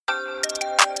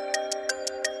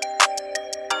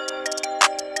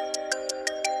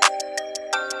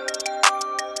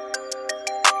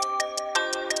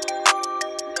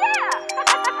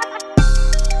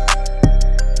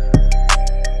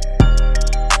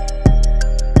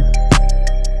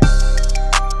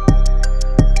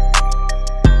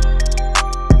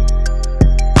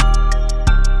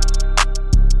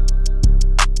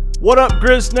What up,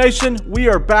 Grizz Nation? We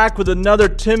are back with another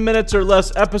 10 minutes or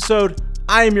less episode.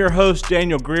 I am your host,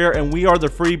 Daniel Greer, and we are the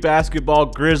Free Basketball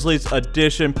Grizzlies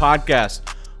Edition podcast.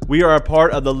 We are a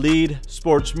part of the Lead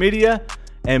Sports Media,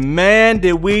 and man,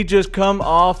 did we just come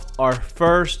off our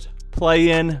first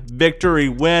play-in victory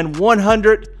win,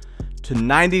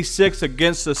 100-96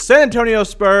 against the San Antonio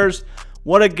Spurs.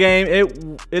 What a game.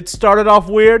 It started off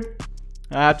weird,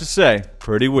 I have to say,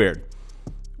 pretty weird.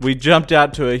 We jumped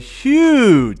out to a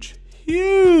huge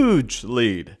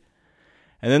lead.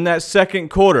 And then that second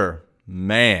quarter,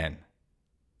 man,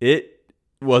 it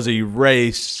was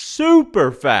erased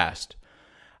super fast.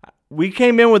 We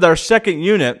came in with our second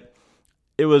unit.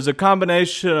 It was a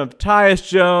combination of Tyus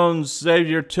Jones,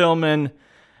 Xavier Tillman,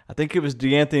 I think it was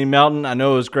DeAnthony Melton. I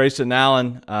know it was Grayson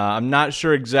Allen. I'm not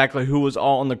sure exactly who was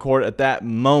all on the court at that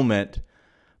moment.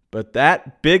 But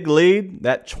that big lead,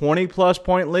 that 20-plus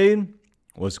point lead,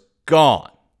 was gone.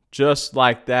 Just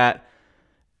like that.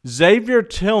 Xavier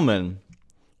Tillman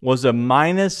was a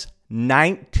minus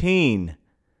 19.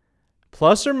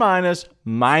 Plus or minus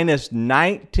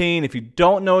 19. If you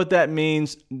don't know what that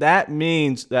means that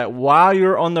while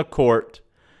you're on the court,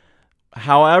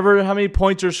 how many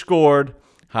points are scored,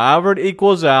 however it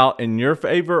equals out in your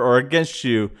favor or against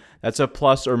you, that's a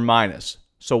plus or minus.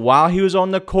 So while he was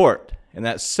on the court in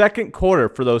that second quarter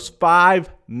for those 5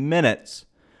 minutes,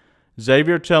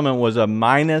 Xavier Tillman was a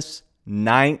minus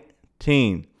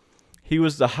 19. He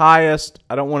was the highest.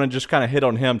 I don't want to just kind of hit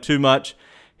on him too much.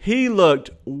 He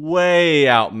looked way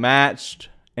outmatched,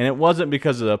 and it wasn't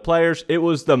because of the players. It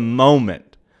was the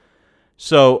moment.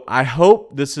 So I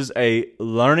hope this is a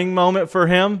learning moment for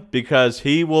him because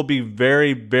he will be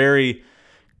very, very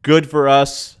good for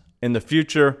us in the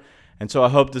future. And so I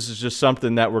hope this is just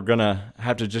something that we're going to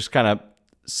have to just kind of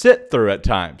sit through at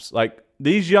times. Like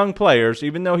these young players,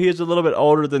 even though he is a little bit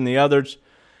older than the others,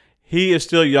 he is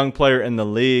still a young player in the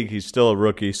league. He's still a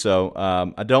rookie, so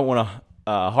I don't want to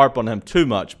harp on him too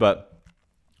much. But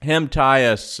him,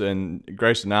 Tyus, and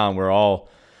Grayson Allen were all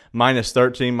minus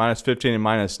 13, minus 15, and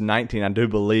minus 19, I do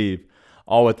believe,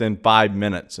 all within 5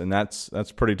 minutes, and that's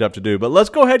pretty tough to do. But let's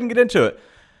go ahead and get into it.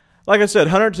 Like I said,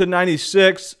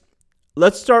 100-96.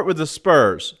 Let's start with the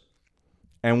Spurs,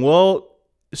 and we'll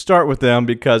start with them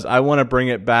because I want to bring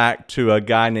it back to a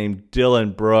guy named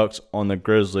Dillon Brooks on the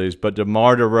Grizzlies. But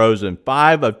DeMar DeRozan,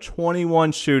 5 of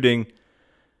 21 shooting,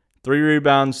 3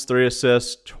 rebounds, 3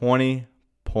 assists, 20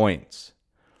 points.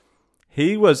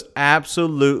 He was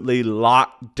absolutely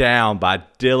locked down by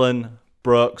Dillon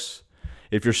Brooks.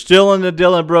 If you're still in the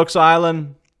Dillon Brooks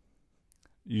island,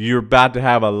 you're about to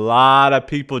have a lot of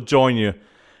people join you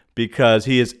because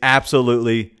he is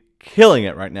absolutely killing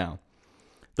it right now.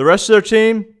 The rest of their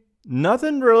team,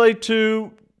 nothing really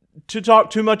to talk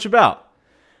too much about.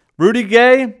 Rudy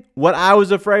Gay, what I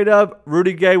was afraid of,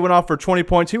 Rudy Gay went off for 20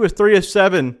 points. He was 3 of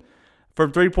 7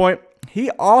 from three-point. He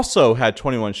also had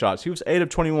 21 shots. He was 8 of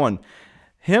 21.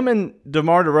 Him and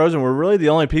DeMar DeRozan were really the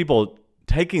only people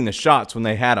taking the shots when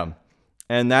they had them.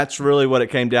 And that's really what it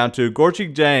came down to.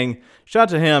 Gorgui Dieng, shout out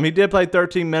to him. He did play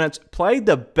 13 minutes, played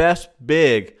the best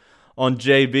big on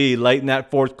JV late in that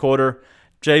fourth quarter.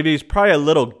 JV's probably a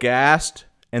little gassed,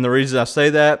 and the reason I say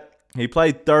that, he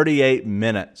played 38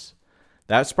 minutes.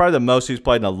 That's probably the most he's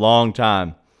played in a long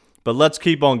time. But let's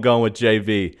keep on going with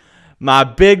JV. My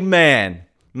big man,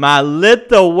 my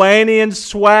Lithuanian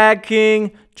swag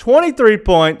king, 23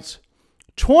 points,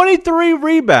 23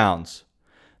 rebounds.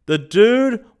 The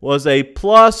dude was a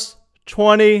plus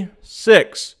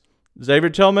 26. Xavier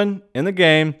Tillman in the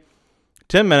game,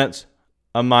 10 minutes,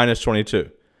 a minus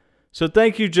 22. So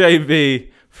thank you,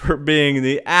 JV, for being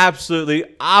the absolutely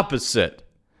opposite.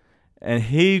 And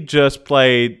he just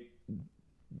played,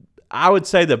 I would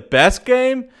say, the best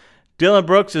game. Dillon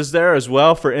Brooks is there as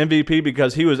well for MVP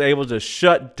because he was able to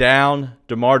shut down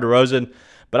DeMar DeRozan.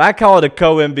 But I call it a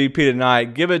co-MVP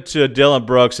tonight. Give it to Dillon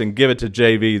Brooks and give it to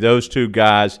JV. Those two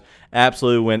guys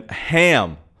absolutely went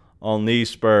ham on these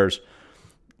Spurs.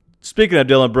 Speaking of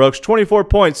Dillon Brooks, 24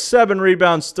 points, 7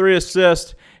 rebounds, 3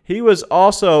 assists. He was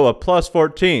also a plus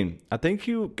 14. I think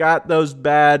he got those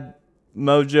bad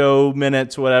mojo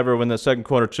minutes, whatever, when the second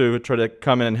quarter too, tried to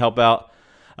come in and help out.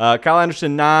 Kyle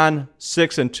Anderson, 9,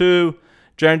 6, and 2.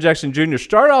 Jaren Jackson Jr.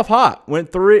 started off hot,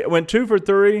 went 2 for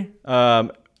 3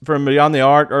 from beyond the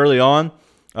arc early on,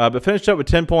 but finished up with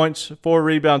 10 points, 4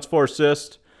 rebounds, 4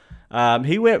 assists.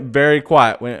 He went very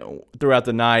quiet throughout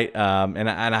the night, and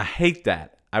I hate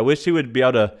that. I wish he would be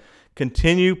able to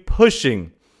continue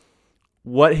pushing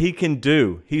what he can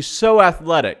do. He's so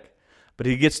athletic, but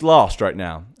he gets lost right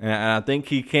now. And I think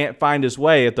he can't find his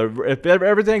way. If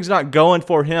everything's not going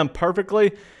for him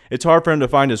perfectly, it's hard for him to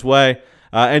find his way.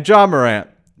 And Ja Morant,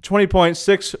 20 points,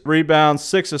 6 rebounds,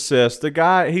 6 assists. The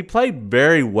guy, he played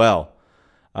very well.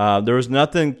 There was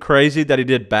nothing crazy that he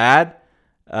did bad.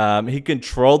 He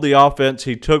controlled the offense.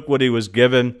 He took what he was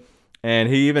given, and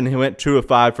he went 2 of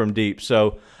 5 from deep.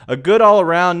 So a good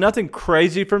all-around, nothing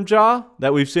crazy from Ja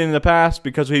that we've seen in the past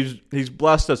because he's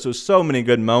blessed us with so many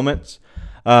good moments.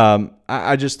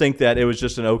 I just think that it was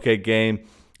just an okay game,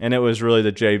 and it was really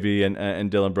the JV and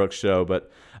Dillon Brooks show.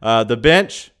 But the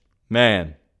bench,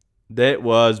 man, that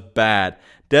was bad.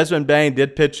 Desmond Bane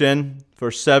did pitch in for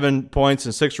 7 points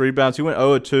and 6 rebounds. He went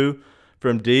 0 of 2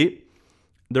 from deep.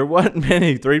 There wasn't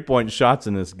many three-point shots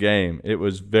in this game. It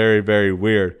was very, very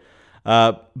weird.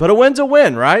 But a win's a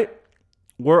win, right?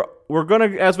 We're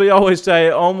going to, as we always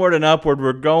say, onward and upward.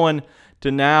 We're going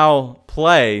to now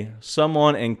play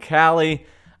someone in Cali.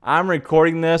 I'm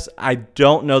recording this. I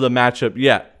don't know the matchup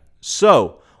yet.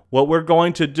 So what we're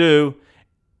going to do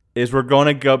is we're going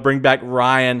to go bring back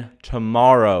Ryan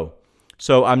tomorrow.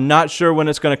 So I'm not sure when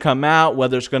it's going to come out,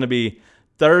 whether it's going to be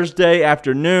Thursday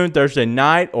afternoon, Thursday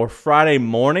night, or Friday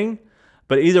morning.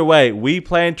 But either way, we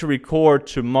plan to record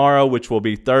tomorrow, which will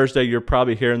be Thursday. You're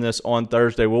probably hearing this on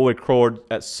Thursday. We'll record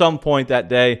at some point that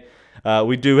day.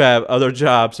 We do have other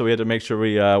jobs, so we have to make sure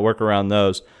we work around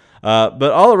those. But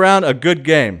all around, a good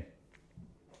game.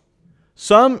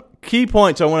 Some key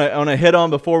points I want to hit on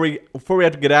before we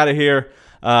have to get out of here,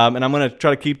 and I'm going to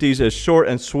try to keep these as short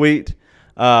and sweet.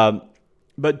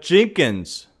 But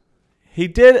Jenkins, he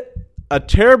did a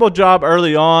terrible job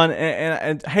early on,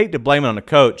 and I hate to blame it on the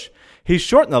coach. He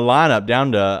shortened the lineup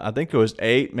down to, I think it was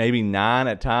 8, maybe 9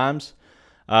 at times.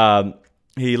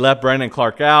 He left Brandon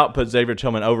Clark out, put Xavier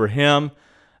Tillman over him.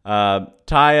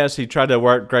 Tyus, he tried to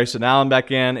work Grayson Allen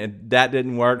back in, and that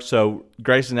didn't work. So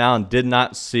Grayson Allen did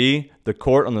not see the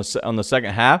court on the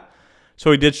second half.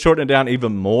 So he did shorten it down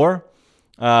even more.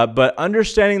 But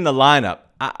understanding the lineup,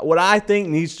 what I think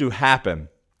needs to happen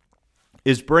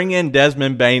is bring in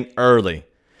Desmond Bane early.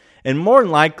 And more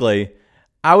than likely,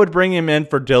 I would bring him in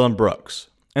for Dillon Brooks.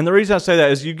 And the reason I say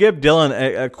that is you give Dillon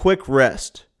a quick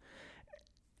rest.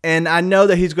 And I know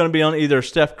that he's going to be on either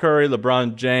Steph Curry,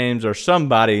 LeBron James, or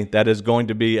somebody that is going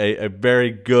to be a very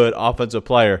good offensive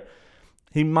player.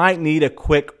 He might need a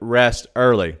quick rest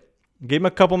early. Give him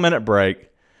a couple-minute break,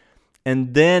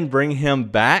 and then bring him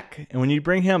back. And when you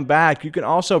bring him back, you can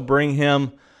also bring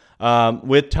him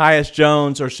with Tyus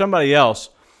Jones or somebody else.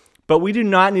 But we do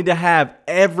not need to have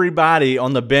everybody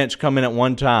on the bench come in at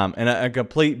one time and a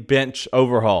complete bench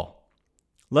overhaul.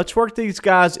 Let's work these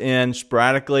guys in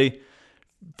sporadically,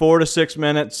 4 to 6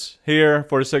 minutes here,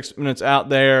 4 to 6 minutes out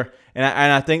there. And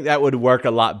I think that would work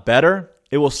a lot better.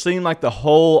 It will seem like the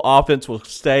whole offense will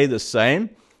stay the same.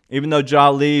 Even though Ja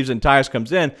leaves and Tyus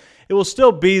comes in, it will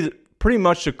still be pretty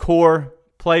much the core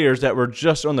players that were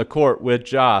just on the court with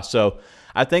Ja. So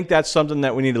I think that's something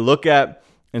that we need to look at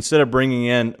instead of bringing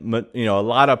in a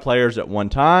lot of players at one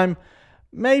time.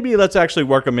 Maybe let's actually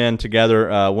work them in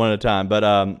together one at a time.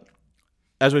 But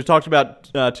as we've talked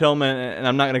about Tillman, and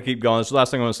I'm not going to keep going. This is the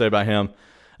last thing I want to say about him.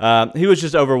 He was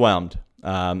just overwhelmed.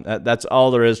 That's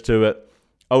all there is to it.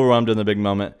 Overwhelmed in the big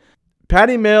moment.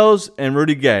 Patty Mills and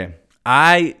Rudy Gay.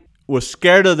 I was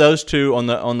scared of those two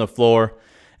on the floor.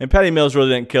 And Patty Mills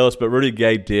really didn't kill us, but Rudy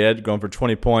Gay did, going for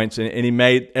 20 points, and he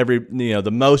made the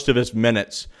most of his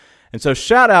minutes. And so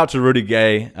shout out to Rudy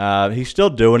Gay. He's still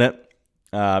doing it.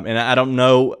 And I don't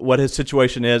know what his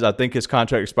situation is. I think his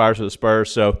contract expires for the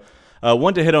Spurs. So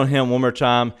want to hit on him one more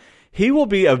time. He will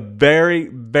be a very,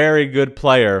 very good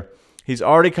player. He's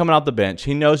already coming off the bench.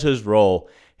 He knows his role.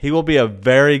 He will be a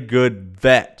very good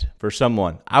vet for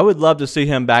someone. I would love to see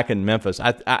him back in Memphis.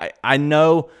 I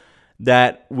know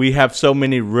that we have so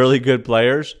many really good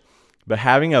players, but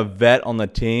having a vet on the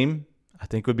team, I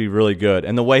think would be really good.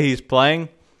 And the way he's playing,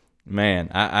 man,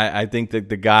 I think that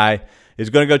the guy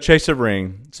is going to go chase a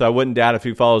ring. So I wouldn't doubt if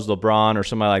he follows LeBron or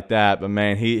somebody like that. But,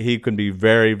 man, he could be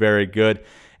very, very good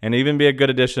and even be a good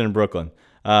addition in Brooklyn.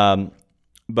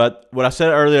 But what I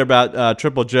said earlier about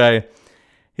Triple J,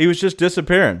 he was just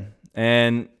disappearing.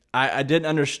 And I didn't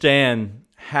understand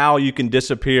how you can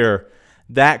disappear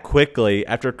that quickly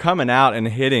after coming out and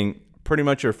hitting pretty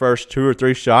much your first 2 or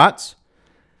 3 shots.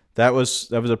 That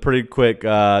was a pretty quick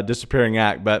disappearing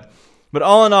act. But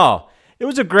all in all, it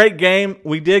was a great game.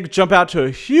 We did jump out to a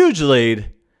huge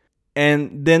lead,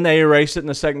 and then they erased it in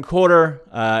the second quarter.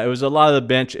 It was a lot of the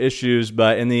bench issues,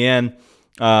 but in the end,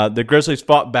 the Grizzlies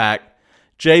fought back.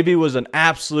 JV was an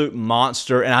absolute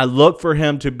monster, and I look for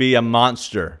him to be a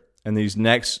monster in this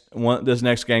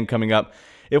next game coming up.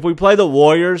 If we play the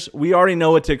Warriors, we already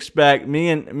know what to expect. Me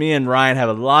and Ryan have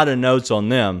a lot of notes on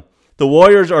them. The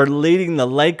Warriors are leading the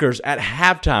Lakers at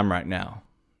halftime right now.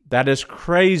 That is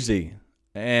crazy.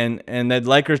 And the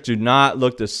Lakers do not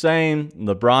look the same.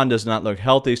 LeBron does not look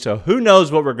healthy. So who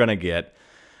knows what we're going to get.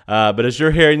 But as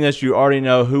you're hearing this, you already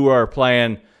know who are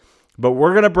playing. But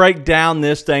we're going to break down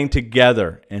this thing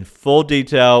together in full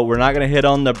detail. We're not going to hit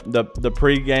on the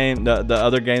pregame, the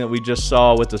other game that we just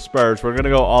saw with the Spurs. We're going to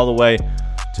go all the way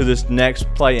to this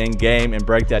next play-in game and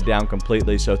break that down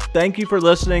completely. So thank you for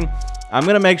listening. I'm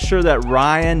going to make sure that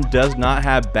Ryan does not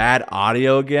have bad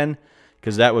audio again,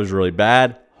 because that was really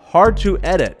bad. Hard to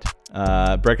edit,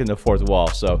 breaking the fourth wall.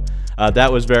 So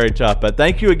that was very tough. But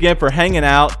thank you again for hanging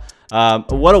out.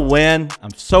 What a win.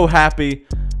 I'm so happy.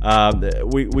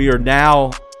 We are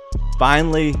now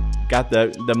finally got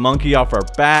the monkey off our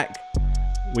back.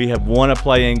 We have won a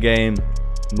play-in game.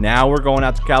 Now we're going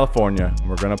out to California.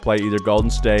 We're going to play either Golden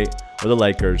State or the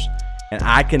Lakers. And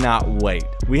I cannot wait.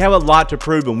 We have a lot to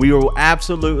prove, and we will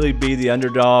absolutely be the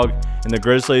underdog in the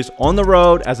Grizzlies on the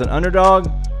road as an underdog.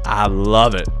 I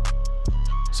love it.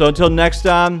 So until next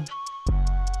time,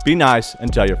 be nice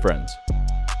and tell your friends.